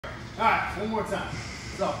right, one more time.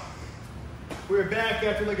 So, we're back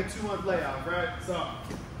after like a 2-month layoff, right? So,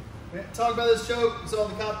 we talked about this choke. We saw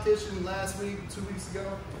the competition last week, 2 weeks ago.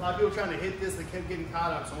 A lot of people trying to hit this, they kept getting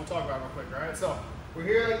caught up, so we'll talk about it real quick, all right? So, we're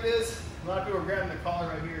here like this. A lot of people are grabbing the collar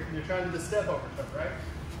right here, and they're trying to do the step over choke, right?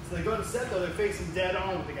 So they go to step though, they're facing dead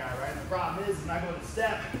on with the guy, right? And the problem is, when I go to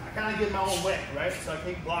step, I kind of get in my own way, right? So I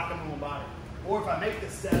can't block my own body. Or if I make the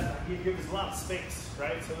step, I give this a lot of space,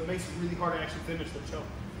 right? So it makes it really hard to actually finish the choke.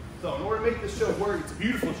 So in order to make this choke work, it's a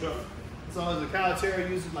beautiful choke. So the Caio Terra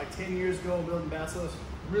used it like 10 years ago, Milton Bastos.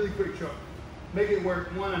 Really quick choke. Make it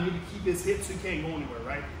work. One, I need to keep his hips so he can't go anywhere,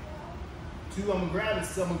 right? Two, I'm gonna grab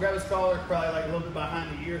his collar, probably like a little bit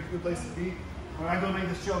behind the ear, good place to be. When I go make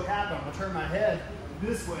this choke happen, I'm gonna turn my head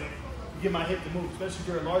this way to get my hip to move, especially if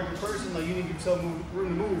you're a larger person, like you need to give yourself room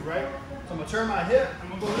to move, right? So I'm gonna turn my hip, I'm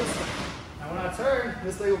gonna go this way. Now when I turn,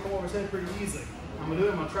 this leg will come over his head pretty easily. I'm gonna do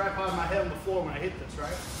it, I'm gonna tripod my head on the floor when I hit this,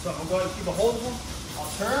 right? So I'm gonna go ahead and keep a hold of him.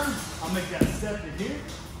 I'll turn, I'll make that step to here.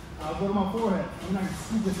 I'll go to my forehead. And I can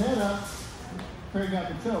scoop his head up, crank out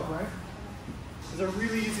the choke, right? It's a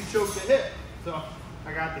really easy choke to hit. So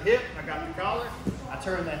I got the hip, I got the collar, I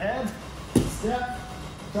turn the head, step,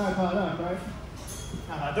 tripod up, right?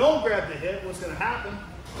 Now if I don't grab the hip, what's gonna happen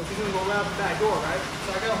is he's gonna go around the back door, right?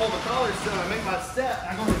 So I gotta hold the collar still, I make my step,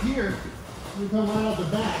 I go to here, and come right out the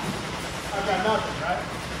back. I've got nothing, right?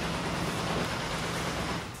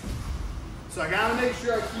 So I gotta make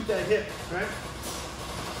sure I keep that hip, right?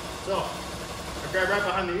 So I grab right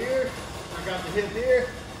behind the ear, I got the hip here.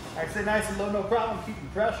 I stay nice and low, no problem, keeping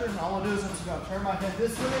pressure. And all I'm gonna do is I'm just gonna turn my head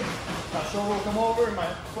this way, my shoulder will come over, and my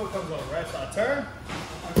foot comes over, right? So I turn,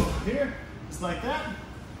 I go over here, just like that.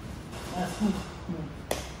 That's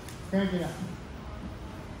crank it up.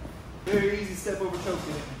 Very easy step over choke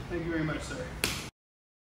today. Thank you very much, sir.